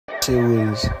Shit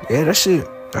was, yeah, that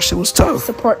shit was tough.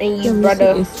 Supporting you,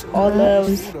 brother. All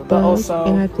love, but also.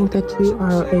 And I think that you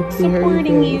are a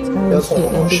very, very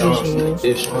talented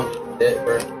individual.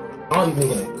 I'm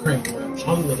looking at crank, bro.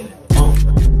 I'm looking at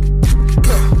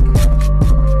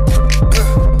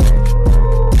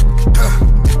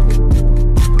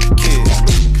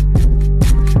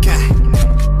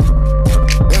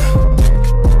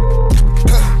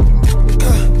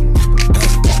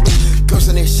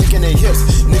shaking their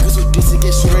hips. Niggas who diss and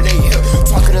get short of their